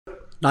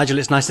Nigel,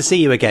 it's nice to see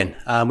you again.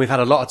 We've had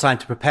a lot of time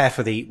to prepare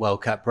for the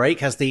World Cup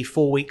break. Has the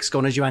 4 weeks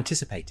gone as you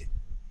anticipated?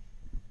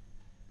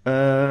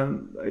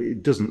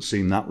 It doesn't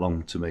seem that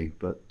long to me,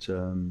 but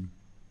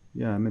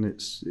yeah, I mean,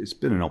 it's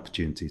been an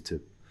opportunity to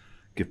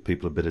give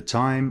people a bit of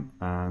time,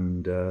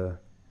 and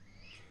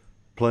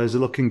players are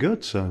looking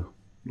good, so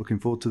looking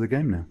forward to the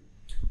game now.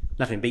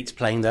 Nothing beats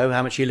playing, though.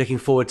 How much are you looking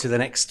forward to the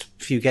next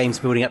few games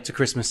building up to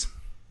Christmas?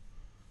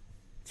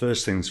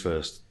 First things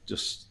first,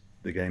 just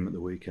the game at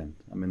the weekend.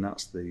 I mean,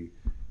 that's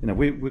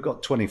we've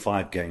got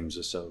 25 games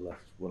or so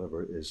left,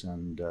 whatever it is,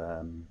 and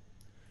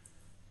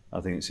I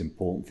think it's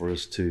important for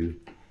us to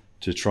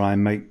try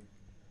and make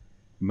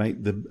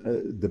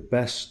the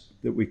best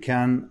that we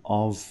can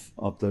of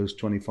those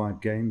 25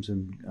 games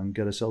and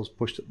get ourselves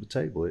pushed up the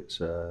table.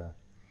 It's a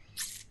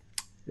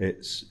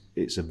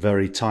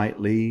very tight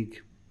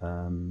league.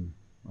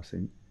 I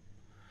think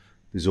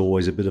there's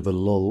always a bit of a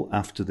lull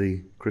after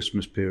the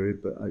Christmas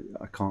period, but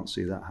I can't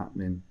see that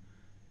happening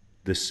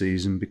this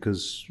season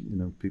because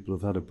people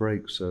have had a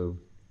break. So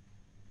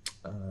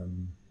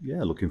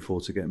yeah, looking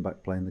forward to getting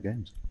back playing the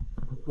games.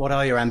 What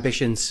are your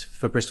ambitions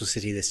for Bristol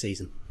City this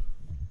season?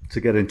 To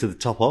get into the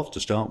top half to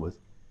start with,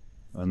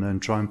 and then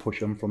try and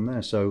push on from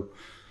there. So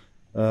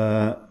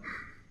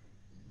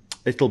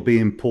it'll be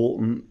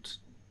important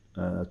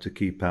to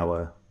keep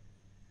our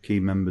key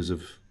members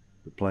of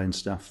the playing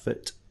staff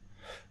fit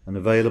and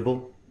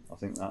available. I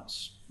think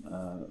that's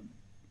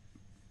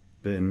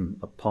been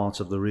a part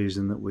of the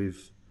reason that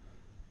we've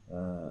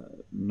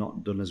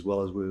not done as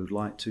well as we would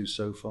like to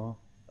so far.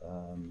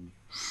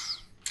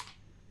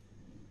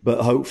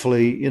 But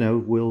hopefully,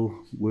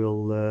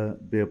 we'll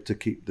be able to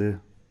keep the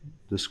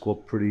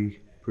squad pretty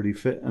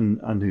fit,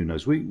 and who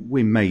knows,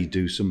 we may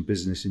do some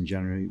business in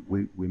January.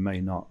 We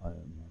may not.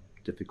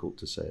 Difficult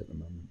to say at the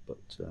moment,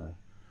 but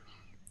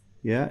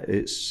yeah,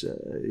 it's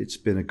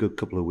been a good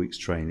couple of weeks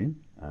training,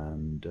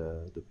 and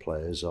the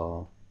players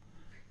are,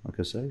 like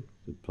I say,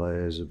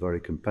 very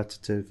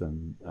competitive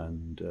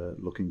and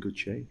look in good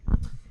shape.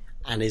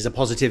 And is a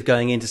positive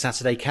going into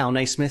Saturday Cal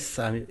Naismith?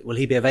 Will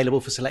he be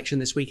available for selection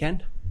this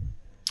weekend?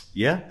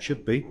 Yeah,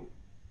 should be.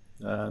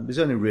 There's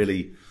only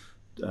really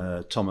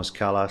Tomas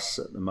Callas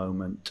at the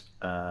moment,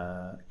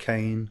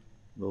 Kane,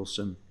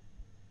 Wilson,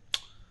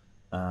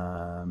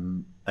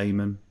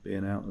 Eamon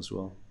being out as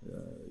well.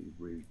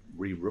 He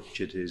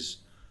re-ruptured his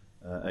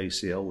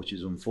ACL, which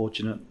is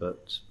unfortunate,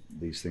 but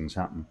these things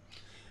happen.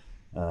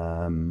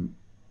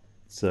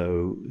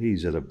 So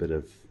he's had a bit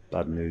of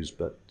bad news,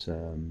 but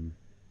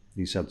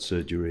he's had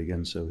surgery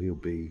again, so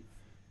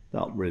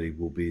that really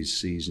will be his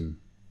season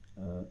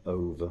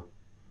over.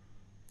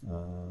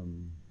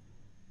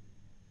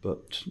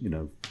 But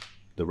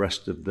the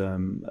rest of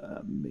them,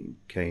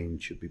 Kane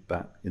should be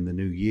back in the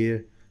new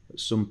year at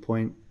some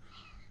point.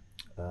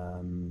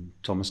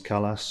 Tomas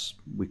Callas,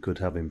 we could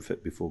have him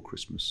fit before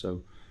Christmas.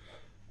 So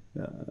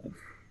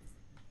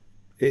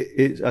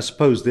I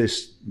suppose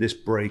this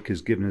break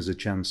has given us a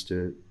chance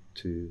to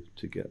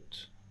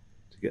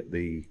get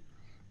the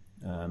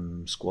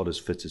squad as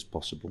fit as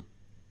possible,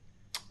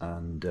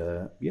 and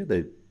yeah,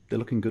 they're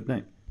looking good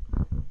now.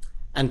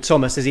 And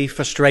Tomas, is he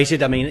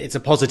frustrated? I mean, it's a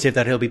positive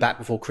that he'll be back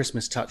before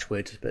Christmas,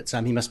 touchwood, but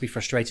he must be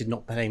frustrated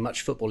not playing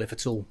much football, if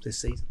at all, this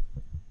season.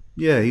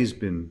 Yeah, he's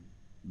been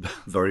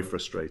very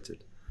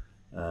frustrated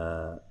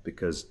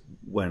because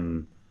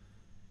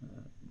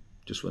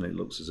just when it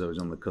looks as though he's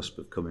on the cusp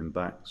of coming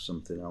back,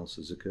 something else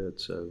has occurred.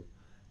 So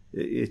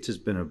it has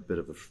been a bit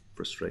of a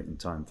frustrating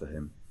time for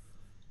him.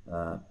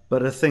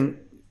 But I think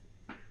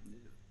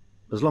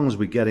as long as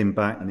we get him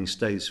back and he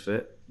stays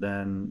fit,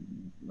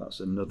 then that's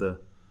another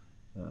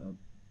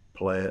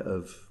player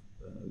of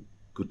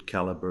good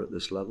calibre at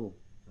this level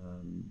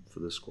for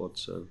the squad.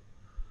 So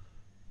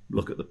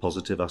look at the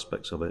positive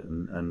aspects of it,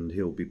 and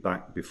he'll be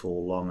back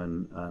before long,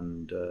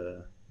 and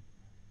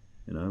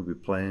be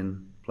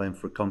playing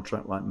for a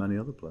contract like many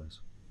other players.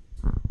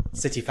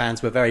 City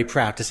fans were very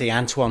proud to see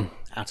Antoine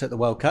out at the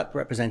World Cup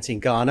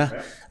representing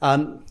Ghana.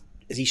 Yeah.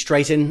 Is he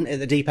straight in at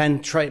the deep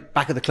end,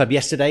 back at the club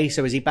yesterday?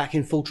 So is he back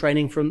in full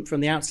training from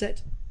the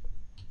outset?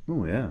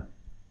 Oh yeah,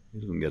 he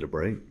doesn't get a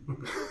break.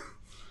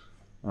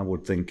 I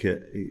would think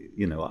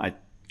I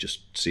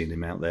just seen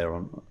him out there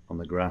on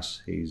the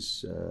grass. He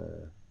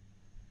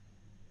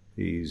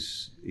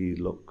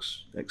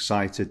looks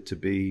excited to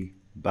be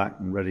back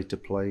and ready to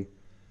play.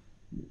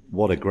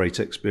 What a great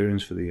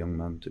experience for the young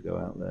man to go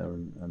out there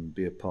and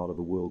be a part of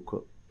a World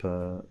Cup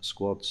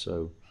squad.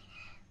 So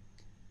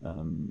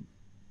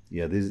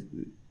yeah,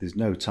 there's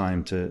no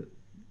time to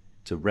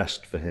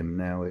rest for him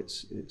now.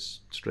 It's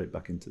straight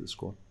back into the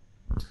squad.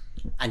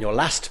 And your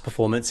last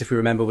performance, if we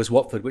remember, was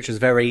Watford, which was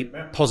very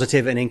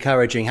positive and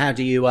encouraging. How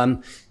do you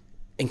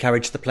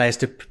encourage the players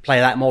to play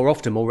that more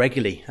often, more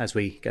regularly, as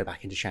we go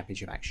back into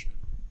Championship action?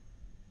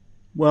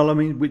 Well, I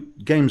mean,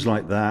 with games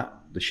like that,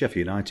 the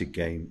Sheffield United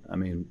game, I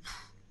mean,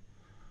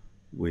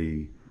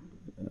 we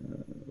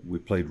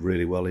played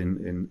really well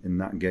in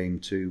that game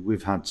too.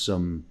 We've had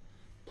some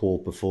poor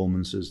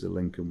performances. The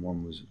Lincoln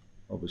one was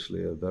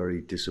obviously a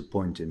very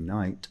disappointing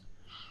night.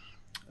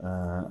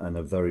 and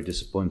a very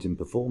disappointing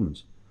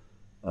performance.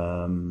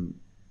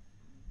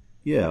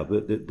 Yeah,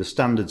 but the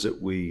standards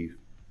that we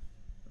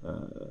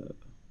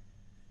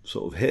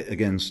sort of hit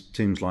against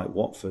teams like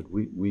Watford,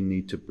 we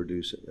need to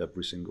produce it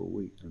every single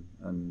week,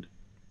 and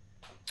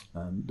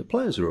the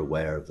players are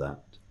aware of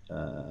that.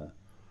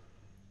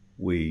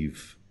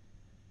 We've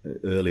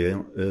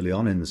early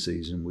on in the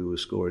season, we were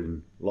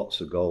scoring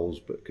lots of goals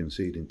but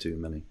conceding too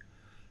many,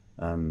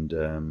 and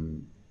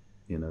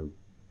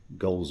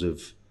goals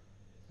have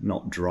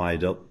not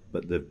dried up,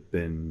 but they've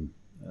been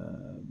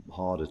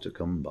harder to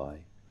come by,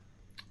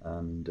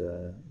 and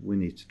we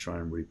need to try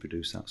and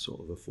reproduce that sort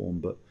of a form.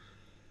 But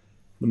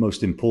the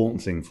most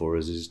important thing for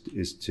us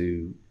is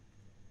to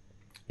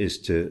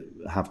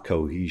have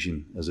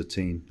cohesion as a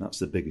team. That's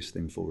the biggest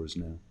thing for us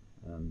now,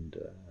 and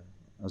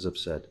as I've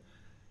said,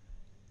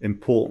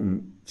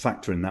 important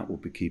factor in that will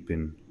be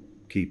keeping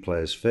key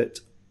players fit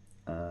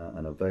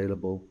and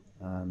available,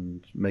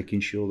 and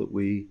making sure that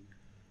we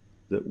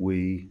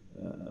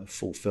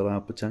fulfil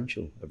our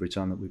potential every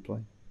time that we play.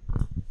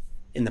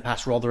 In the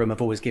past, Rotherham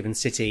have always given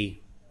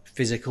City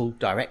physical,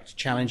 direct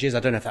challenges.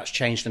 I don't know if that's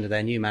changed under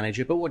their new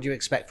manager, but what do you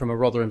expect from a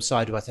Rotherham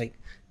side who I think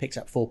picked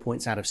up 4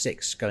 points out of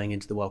 6 going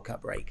into the World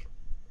Cup break?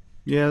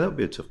 Yeah, that'll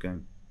be a tough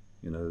game,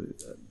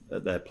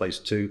 at their place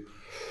too.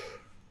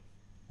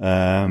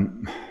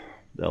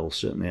 They'll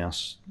certainly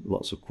ask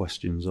lots of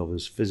questions of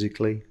us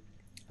physically.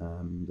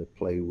 They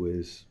play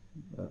with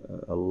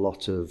a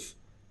lot of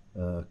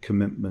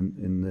commitment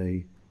in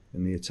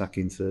the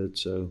attacking third.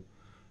 So,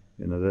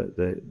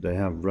 they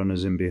have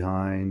runners in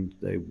behind.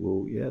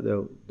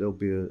 They'll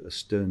be a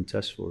stern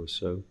test for us.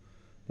 So,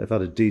 they've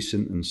had a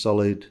decent and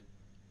solid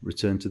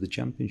return to the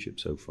Championship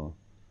so far.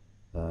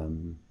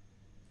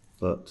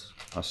 But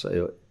I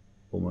say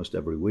almost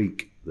every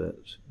week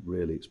that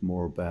really it's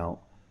more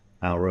about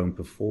our own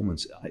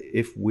performance.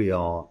 If we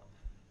are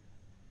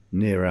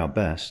near our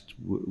best,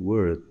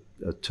 we're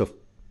a tough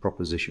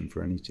proposition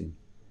for any team.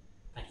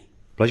 Thank you.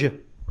 Pleasure.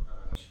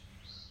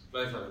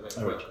 Both have a bit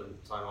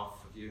of time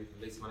off. Have you at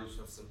least managed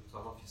to have some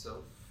time off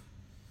yourself?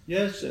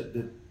 Yes,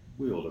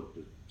 we all have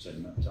the same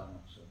amount of time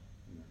off. So,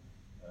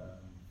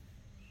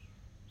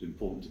 it's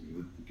important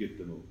to give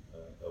them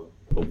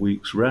a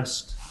week's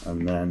rest,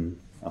 and then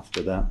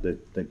after that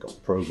they've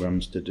got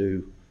programs to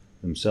do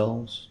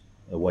themselves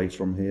away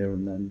from here,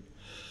 and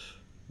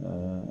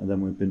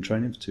then we've been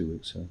training for 2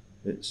 weeks. So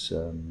it's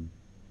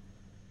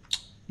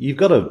you've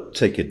got to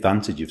take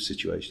advantage of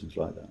situations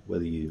like that,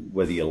 whether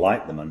you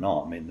like them or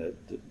not. I mean,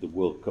 the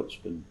World Cup's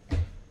been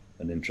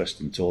an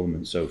interesting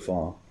tournament so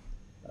far,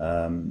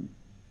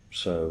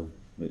 so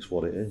it's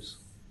what it is.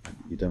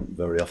 You don't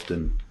very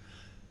often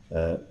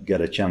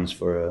get a chance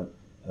for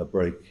a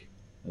break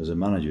as a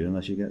manager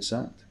unless you get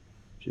sacked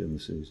during the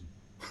season.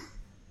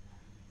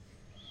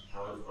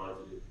 How inspired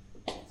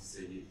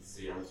did you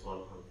see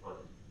Antoine?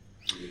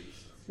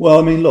 Well,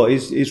 I mean, look,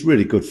 it's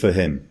really good for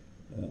him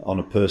on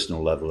a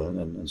personal level,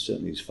 and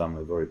certainly his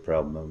family are very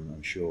proud moment,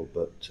 I'm sure.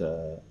 But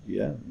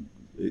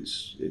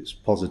it's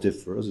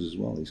positive for us as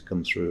well. He's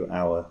come through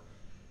our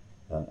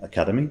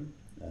academy,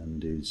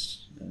 and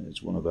is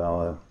one of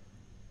our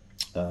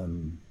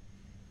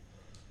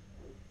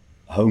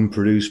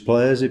home-produced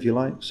players, if you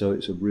like. So I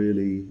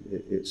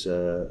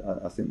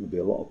think there'll be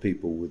a lot of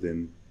people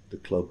within the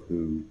club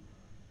who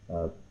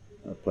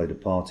played a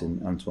part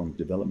in Antoine's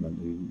development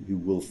who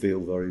will feel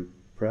very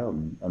proud,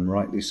 and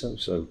rightly so.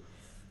 So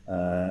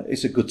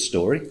it's a good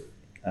story,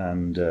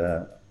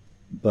 but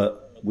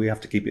we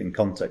have to keep it in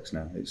context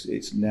now.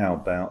 It's now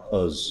about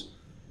us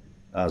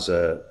as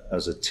a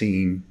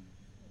team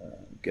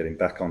getting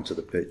back onto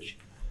the pitch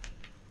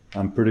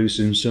and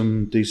producing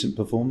some decent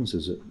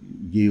performances that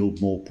yield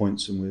more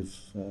points than we've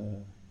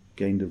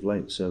gained of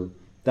late. So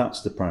that's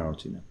the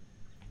priority now.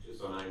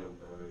 Just on England,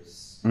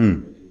 Barry's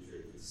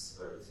injury with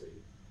severity.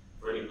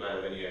 For any player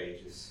of any age,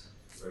 it's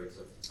very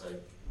tough to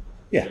take.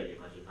 Yeah. Can you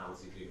imagine how he's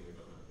dealing with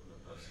on a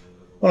personal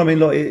level? Well, I mean,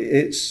 look,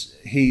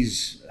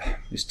 his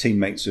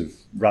teammates have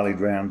rallied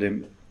round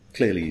him.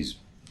 Clearly, he's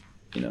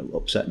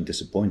upset and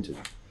disappointed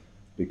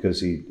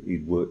because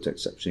he'd worked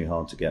exceptionally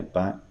hard to get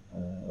back,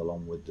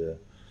 along with the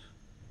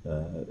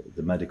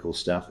medical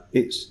staff.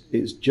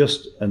 It's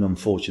just an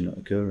unfortunate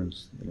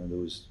occurrence. There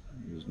was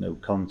no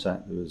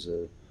contact. There was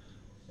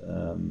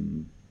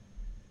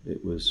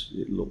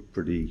it looked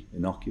pretty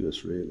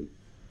innocuous, really.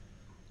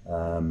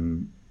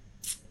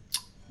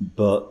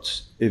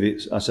 But if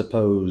it's, I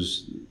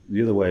suppose,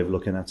 the other way of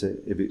looking at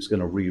it, if it's going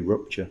to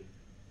re-rupture,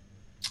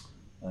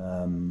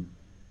 but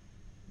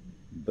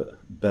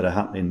better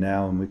happening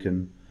now, and we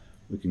can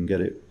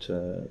get it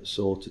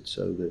sorted.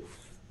 So that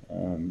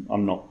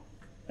I'm not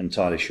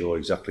entirely sure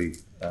exactly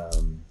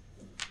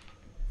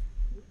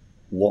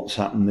what's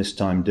happened this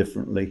time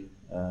differently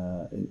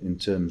in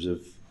terms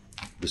of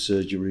the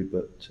surgery,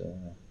 but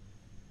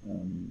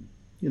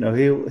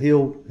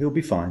he'll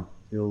be fine.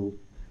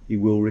 He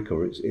will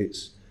recover.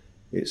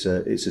 It's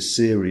a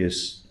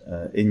serious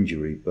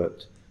injury,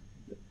 but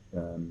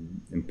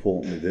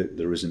importantly,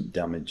 there isn't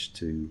damage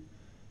to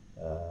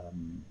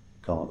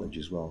cartilage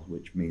as well,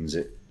 which means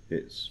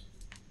it's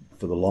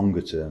for the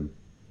longer term,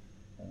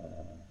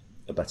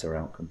 a better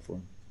outcome for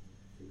him.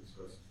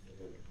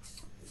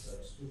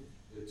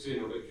 The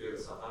 2-0 victory over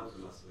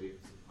Southampton last week,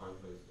 behind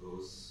closed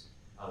doors.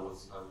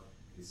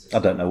 I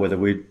don't know whether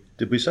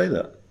did we say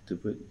that?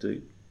 Did we?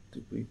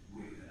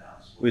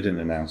 We didn't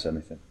announce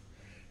anything.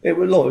 It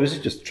was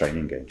just a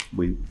training game.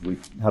 We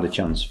had a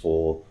chance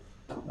for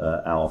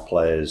our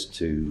players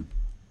to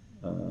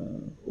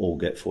all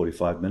get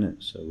 45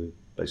 minutes. So we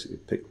basically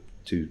picked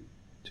two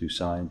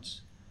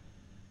sides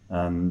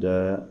and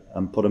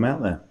put them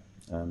out there,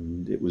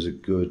 and it was a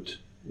good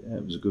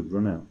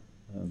run out.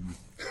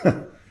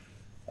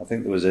 I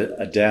think there was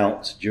a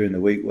doubt during the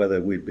week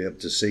whether we'd be able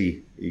to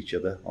see each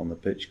other on the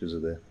pitch because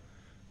of the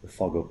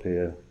fog up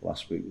here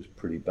last week was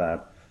pretty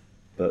bad.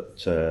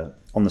 But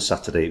on the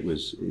Saturday it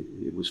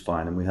was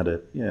fine, and we had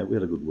a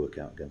good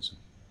workout against them.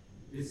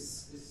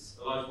 Is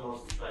Elijah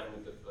Morrison training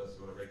with the first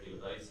team on a regular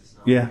basis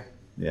now? Yeah.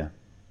 And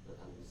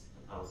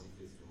how's he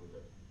fitting with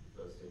the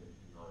first team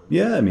environment?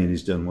 Yeah, I mean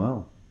he's done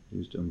well.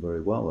 He's done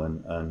very well,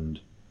 and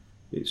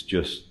it's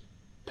just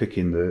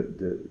picking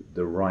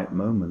the right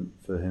moment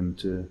for him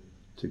to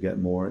get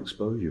more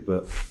exposure.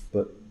 But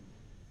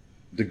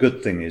the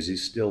good thing is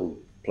he's still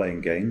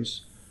playing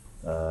games.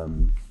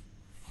 In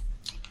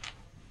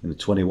the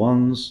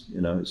 21s,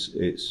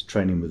 it's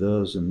training with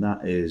us, and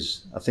that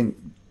is, I think,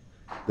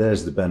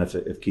 there's the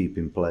benefit of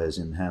keeping players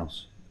in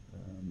house.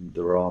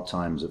 There are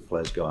times that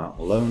players go out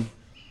alone,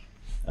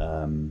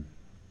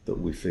 but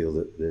we feel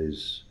that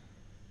there's,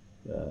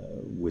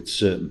 with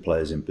certain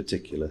players in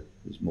particular,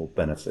 there's more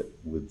benefit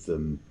with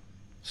them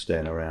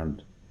staying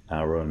around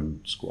our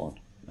own squad.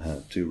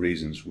 2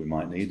 reasons: we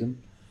might need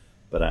them,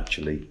 but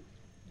actually,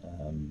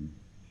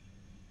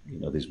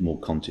 there's more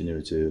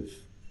continuity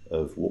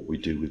of what we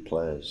do with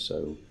players.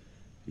 So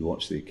you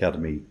watch the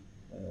academy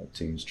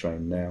teams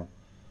train now.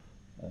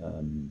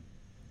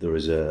 There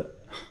is a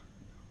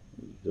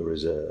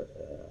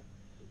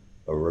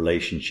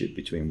relationship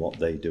between what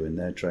they do in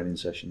their training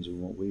sessions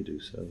and what we do.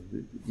 So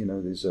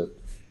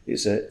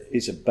it's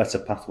a better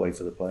pathway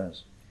for the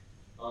players.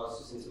 I was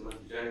listening to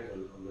Matthew James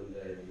on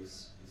Monday, and he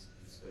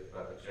spoke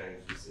about the change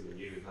in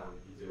Semenyo and how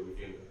you deal with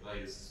younger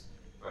players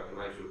throughout the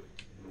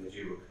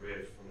managerial career.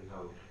 From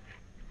how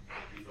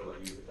you feel like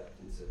you've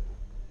adapted to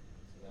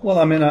that? Well,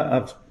 I mean,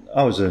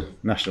 I was a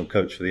national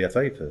coach for the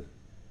FA for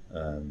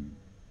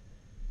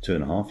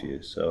 2.5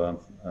 years, so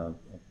I've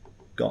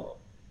got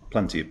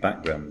plenty of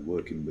background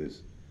working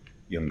with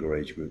younger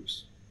age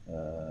groups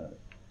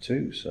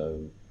too.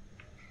 So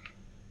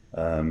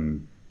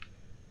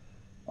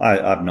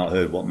I've not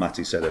heard what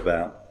Matty said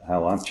about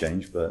how I've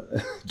changed, but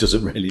it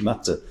doesn't really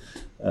matter.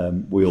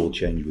 We all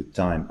change with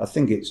time. I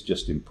think it's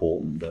just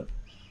important that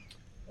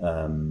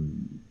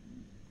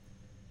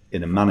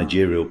in a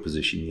managerial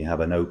position you have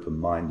an open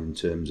mind in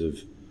terms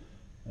of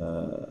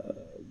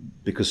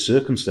because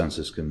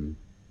circumstances can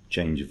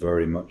change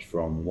very much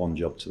from one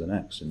job to the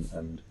next,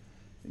 and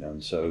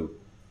so,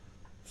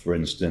 for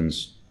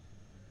instance,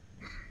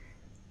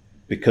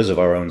 because of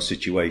our own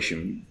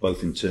situation,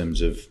 both in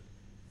terms of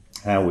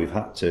how we've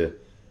had to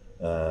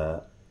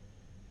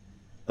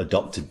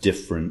adopt a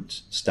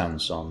different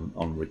stance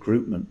on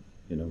recruitment,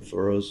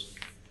 for us,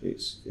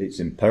 it's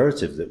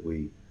imperative that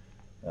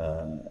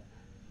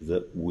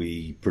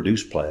we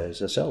produce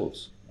players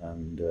ourselves,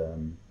 and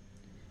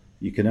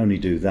you can only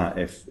do that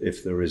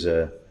if there is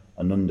an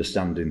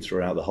understanding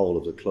throughout the whole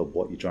of the club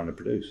what you're trying to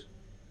produce.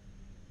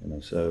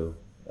 So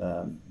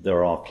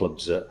there are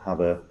clubs that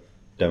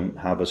don't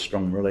have a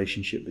strong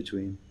relationship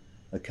between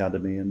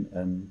academy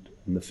and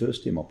the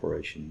first team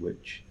operation,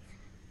 which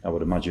I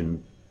would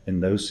imagine in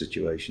those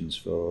situations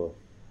for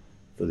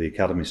the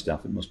academy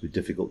staff it must be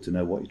difficult to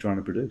know what you're trying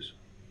to produce.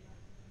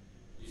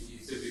 You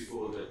said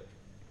before that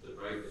the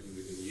break that you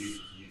were going to use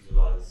to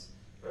utilise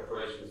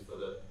preparations for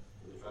the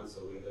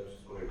transfer window.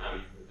 Just wondering how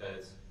you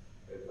prepared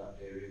over that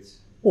period.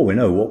 Well, we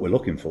know what we're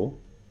looking for,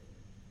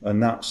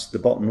 and that's the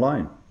bottom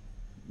line.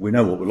 We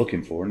know what we're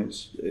looking for, and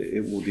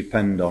it will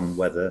depend on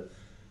whether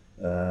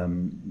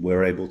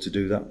we're able to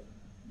do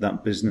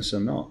that business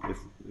or not.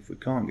 If we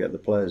can't get the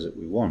players that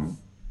we want,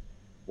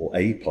 or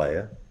a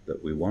player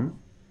that we want,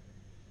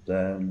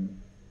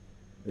 then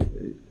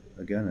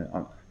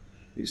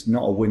it's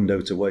not a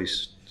window to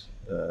waste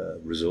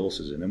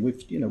resources in. And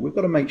we've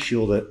got to make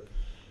sure that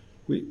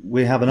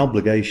we have an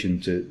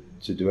obligation to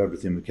do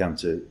everything we can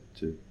to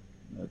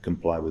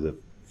comply with the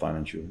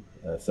financial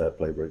fair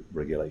play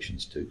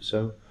regulations too.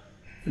 So,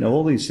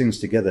 all these things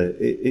together,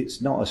 it's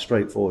not as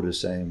straightforward as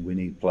saying we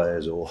need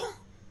players or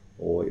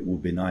it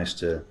would be nice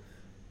to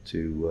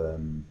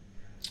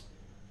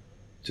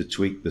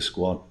tweak the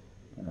squad.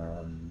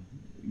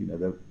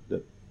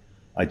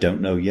 I don't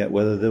know yet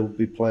whether there will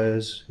be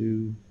players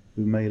who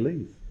may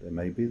leave. There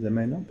may be, there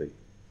may not be.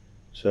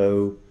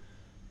 So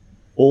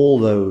all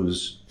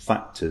those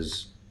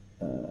factors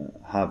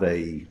have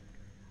an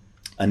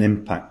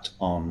impact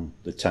on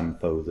the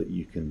tempo that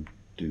you can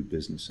do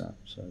business at.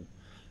 So,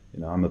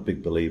 I'm a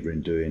big believer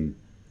in doing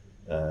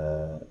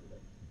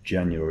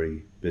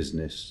January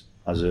business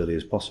as early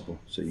as possible,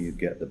 so you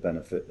get the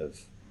benefit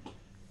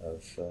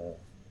of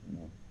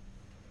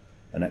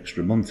an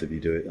extra month if you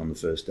do it on the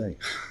first day.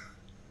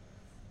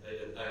 The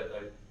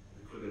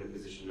club in a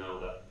position now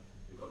that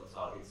you've got the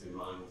targets in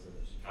mind, so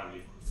that you can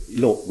be.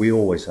 Look, we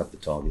always have the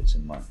targets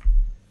in mind.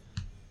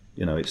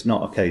 It's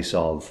not a case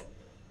of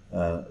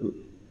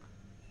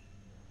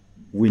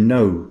we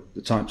know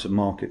the types of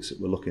markets that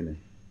we're looking in.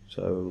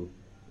 So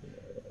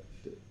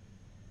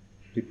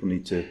people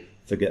need to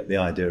forget the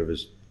idea of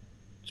us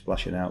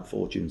splashing out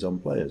fortunes on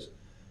players.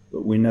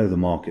 But we know the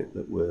market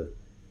that we're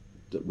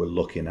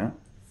looking at,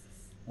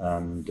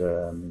 and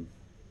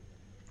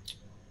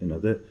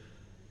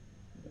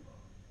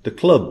the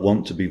club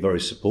want to be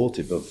very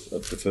supportive of the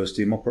first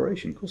team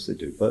operation. Of course they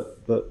do,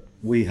 but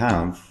we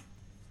have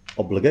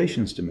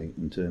obligations to meet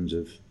in terms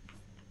of,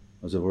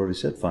 as I've already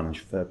said,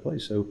 financial fair play.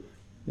 So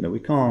we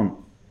can't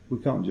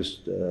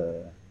just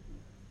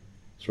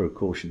throw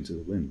caution to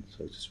the wind,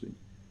 so to speak.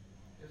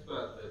 Yes,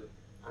 but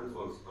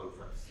Antoine's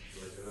contract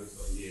situation, it's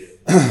got a year.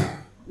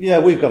 Yeah,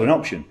 we've got an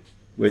option,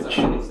 which. Is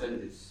that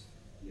extended?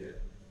 Yeah.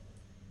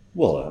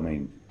 Well, I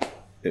mean,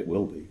 it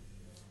will be.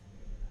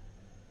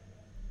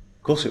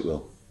 Of course, it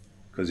will,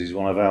 because he's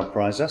one of our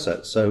prized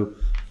assets. So,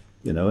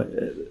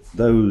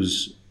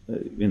 those,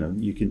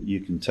 you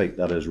can take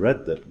that as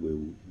read that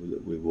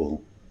we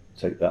will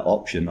take that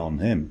option on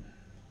him.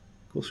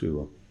 Of course, we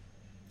will.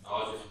 I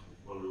was just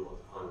wondering what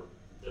the kind of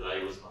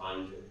delay was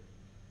behind it.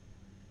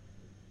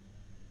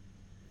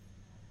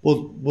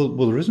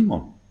 Well, there isn't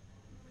one.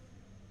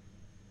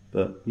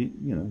 But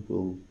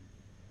we'll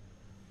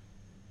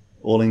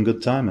all in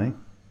good time, eh?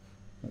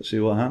 Let's see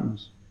what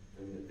happens.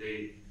 And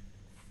the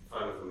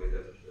final for me,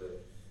 the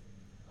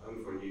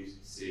for a new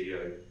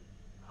CEO,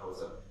 how is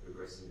that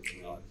progressing?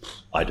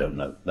 I don't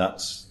know.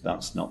 That's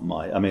not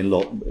my. I mean,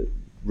 look,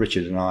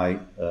 Richard and I,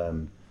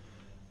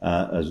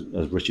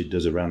 as Richard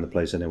does around the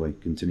place anyway,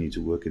 continue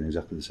to work in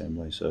exactly the same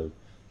way. So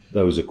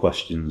those are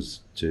questions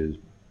to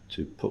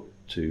put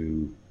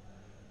to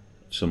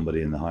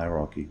somebody in the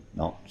hierarchy.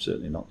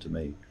 Certainly not to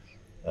me.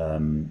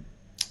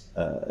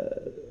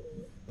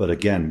 But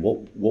again,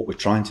 what we're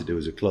trying to do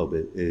as a club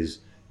is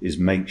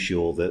make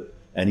sure that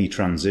any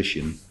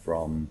transition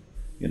from,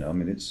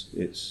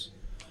 it's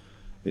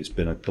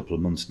been a couple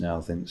of months now,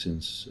 I think,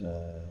 since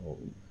or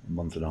a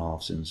month and a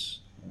half since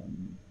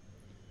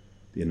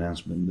the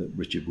announcement that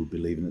Richard would be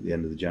leaving at the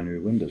end of the January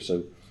window.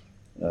 So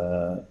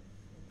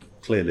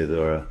clearly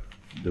there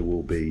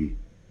will be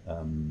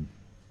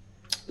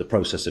the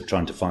process of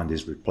trying to find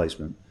his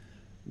replacement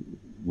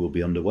will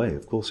be underway.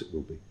 Of course it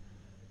will be.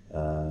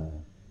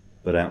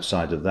 But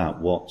outside of that,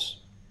 what's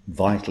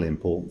vitally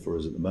important for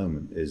us at the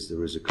moment is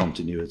there is a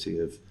continuity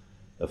of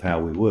how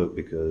we work,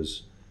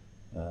 because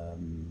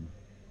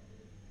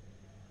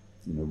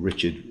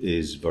Richard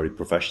is very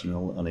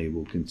professional and he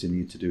will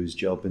continue to do his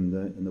job in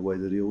the way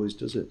that he always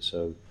does it.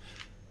 So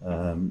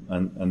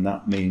and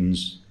that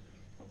means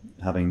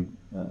having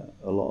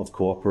a lot of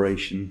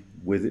cooperation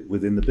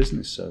within the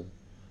business. So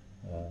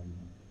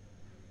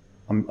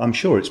I'm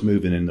sure it's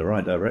moving in the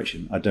right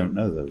direction. I don't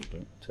know though,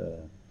 but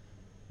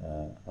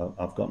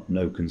I've got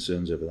no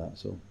concerns over that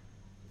at all.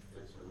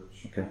 Thanks very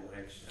much. Okay.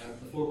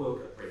 Before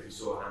World Cup break, we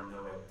saw Anne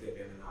Noah dip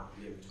in and out of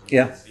the under-20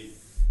 Yeah. team.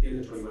 The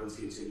under-21s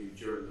continued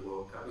during the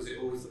World Cup. Was it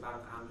always the plan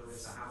for Anne Noah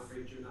to have a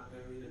break during that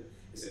period? And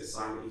is it a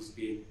sign that he's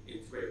being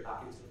integrated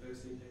back into the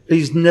first team?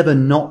 He's never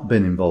not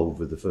been involved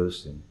with the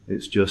first team.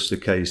 It's just a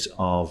case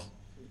of,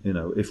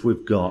 if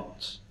we've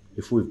got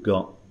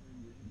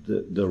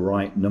the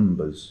right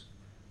numbers,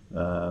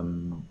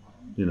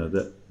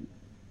 that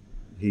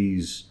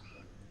he's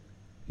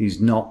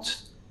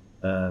not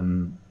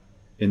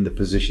in the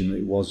position that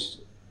he was,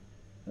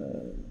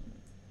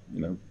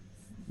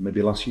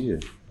 maybe last year.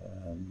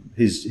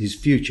 His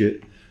future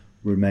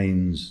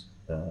remains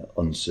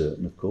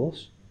uncertain, of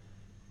course.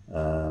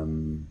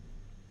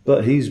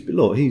 But he's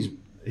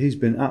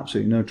been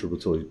absolutely no trouble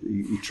at all.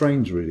 He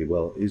trains really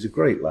well. He's a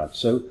great lad.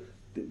 So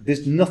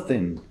there's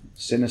nothing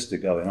sinister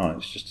going on.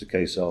 It's just a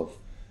case of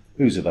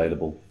who's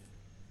available.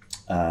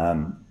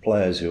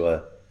 Players who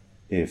are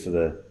here for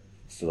the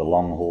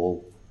long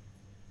haul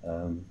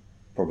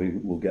probably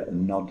will get a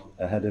nod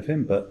ahead of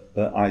him. But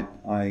I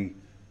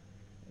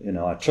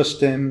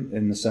trust him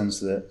in the sense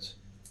that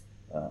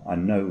I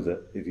know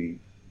that if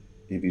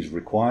he's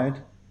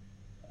required,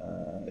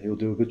 he'll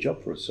do a good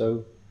job for us.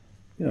 So,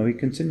 he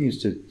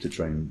continues to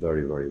train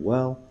very, very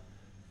well.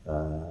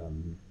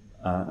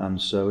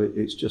 And so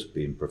it's just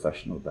being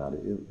professional about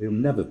it. He'll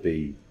never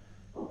be,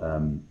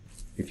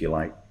 if you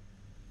like,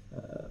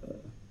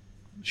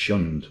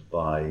 shunned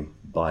by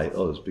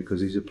us,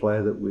 because he's a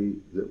player that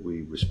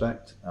we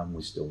respect and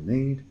we still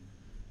need.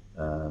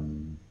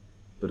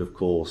 But of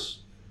course,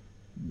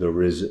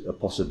 there is a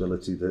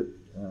possibility that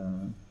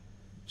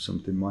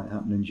something might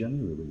happen in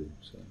January with him.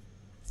 So,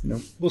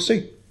 we'll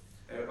see.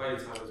 Ryley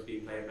Towler has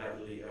been playing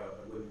regularly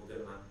at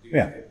Wimbledon, and I do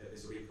Yeah. think that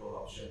there's a recall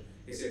option.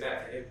 Is it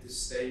better for him to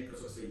stay?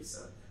 Because obviously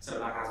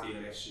something that has been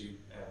an issue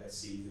this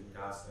season in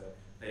regards to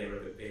player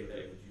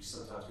availability. Would you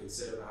sometimes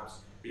consider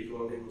perhaps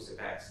recalling him? Was it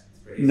best?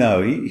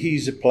 No,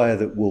 he's a player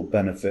that will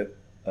benefit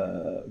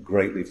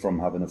greatly from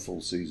having a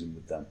full season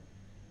with them.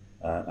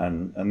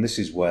 And this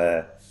is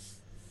where,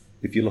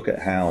 if you look at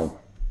how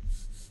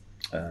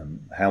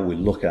we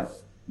look at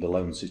the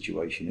loan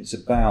situation,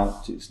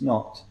 it's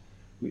not,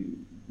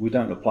 we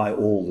don't apply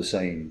all the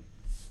same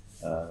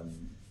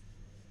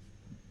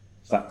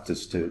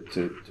factors to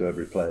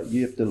every player.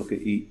 You have to look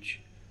at each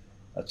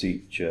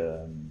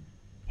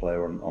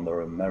player on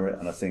their own merit,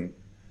 and I think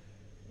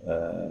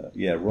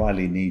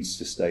Ryley needs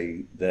to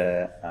stay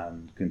there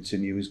and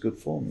continue his good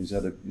form. He's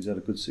had a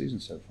good season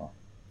so far.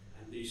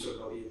 And you sort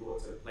of got to be able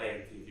to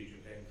play for your future,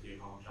 playing for your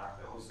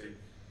contract. Obviously,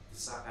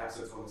 the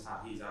episode Tomas had,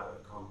 he's out of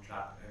the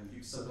contract, and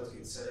you sometimes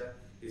consider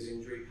his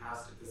injury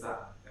past. Does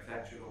that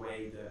affect you in a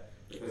way that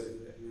because of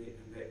the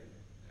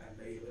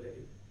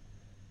availability?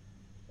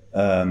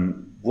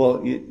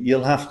 Well,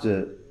 you'll have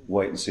to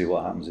wait and see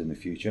what happens in the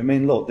future. I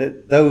mean, look,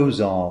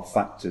 those are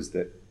factors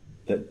that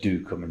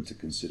do come into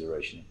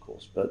consideration, of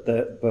course. But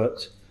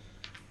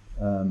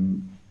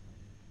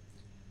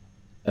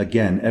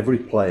again, every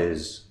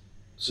player's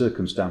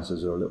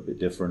circumstances are a little bit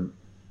different,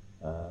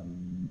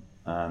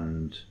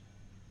 and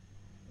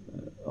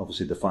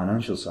obviously the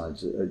financial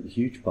side's a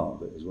huge part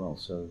of it as well.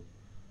 So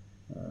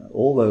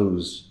all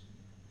those,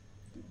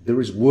 there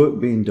is work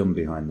being done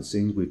behind the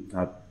scenes. We've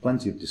had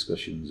plenty of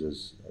discussions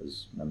as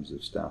members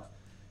of staff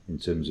in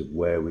terms of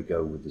where we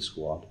go with the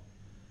squad.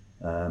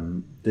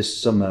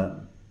 This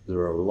summer, there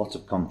are a lot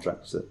of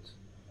contracts that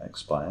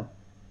expire,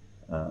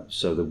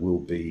 so there will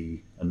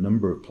be a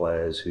number of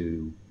players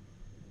who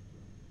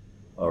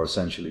are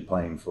essentially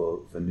playing for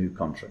new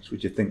contracts,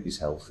 which I think is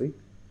healthy.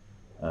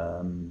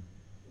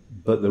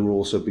 But there will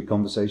also be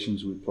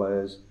conversations with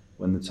players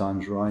when the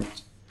time's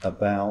right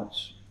about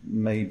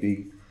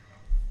maybe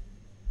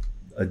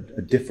a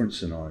different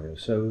scenario.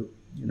 So,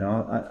 you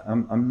know,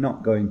 I'm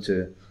not going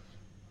to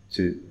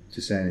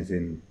say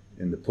anything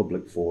in the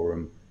public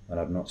forum and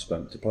I've not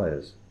spoken to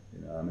players.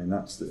 You know, I mean,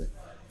 that's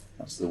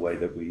the way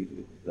that we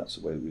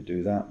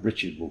do that.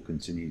 Richard will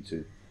continue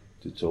to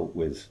talk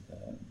with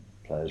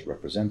players'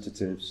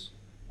 representatives,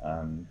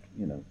 and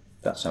you know,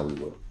 that's how we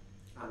work.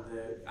 And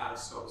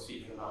Alex Scott was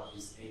speaking about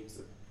his aims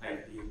to play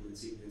for the England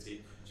senior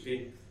team. Do you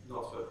think,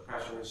 not to put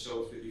pressure on his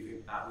shoulders, but do you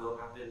think that will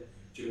happen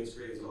during his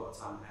career? There's a lot of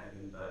time ahead of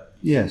him, but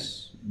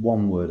yes,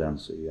 one word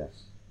answer,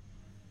 yes.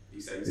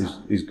 He said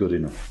he's good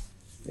enough.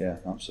 Yeah,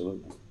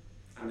 absolutely.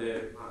 And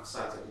the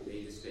site I think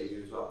made his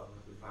debut as well.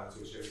 The plan to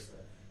shows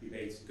that we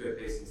made good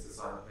business to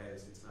sign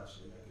players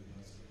internationally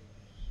recognised.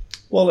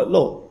 Well,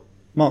 look,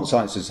 Mark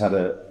Sykes has had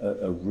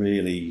a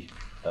really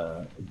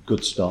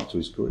good start to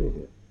his career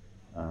here,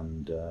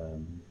 and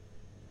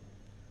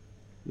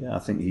I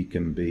think he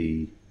can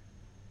be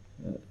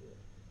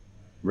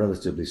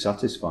relatively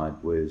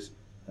satisfied with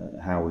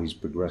how he's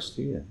progressed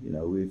here. You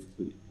know,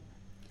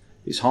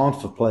 it's hard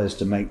for players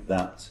to make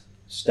that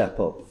step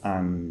up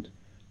and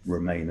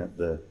remain at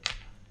the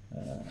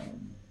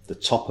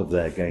top of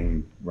their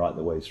game right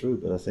the way through.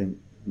 But I think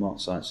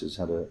Mark Sykes has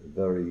had a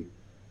very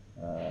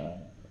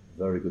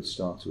good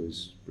start to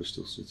his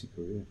Bristol City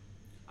career.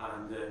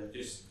 And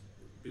just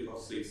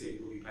obviously City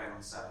will be playing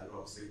on Saturday, but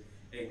obviously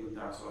England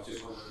are. So I was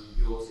just wondering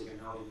yours again,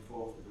 how you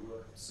performed with the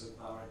World Cup so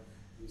far, and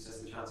who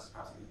says the chances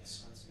perhaps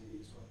against France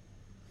maybe as well?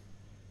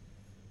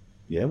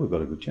 Yeah, we've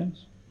got a good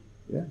chance.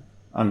 Yeah,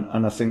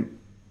 and I think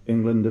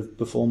England have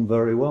performed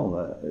very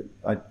well.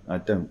 I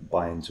don't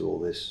buy into all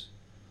this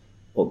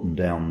up and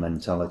down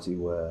mentality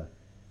where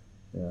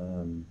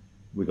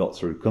we got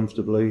through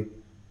comfortably.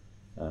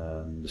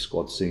 The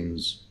squad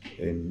seems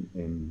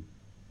in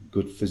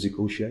good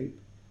physical shape.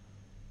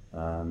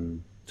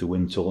 To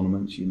win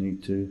tournaments, you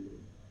need to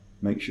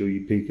make sure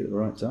you peak at the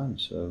right time.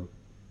 So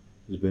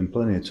there's been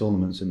plenty of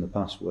tournaments in the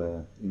past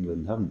where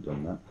England haven't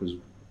done that because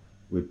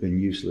we've been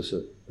useless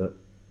at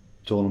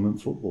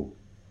tournament football.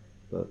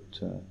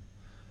 But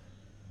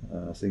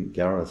I think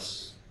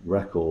Gareth's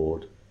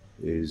record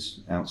is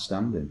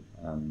outstanding,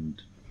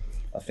 and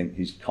I think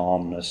his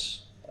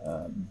calmness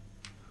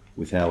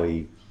with how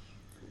he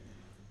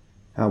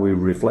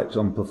reflects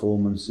on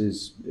performance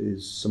is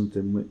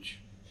something which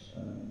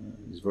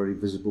is very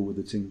visible with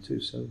the team too.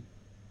 So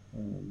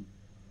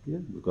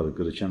we've got as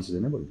good a chance as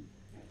anybody.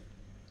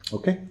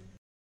 Okay.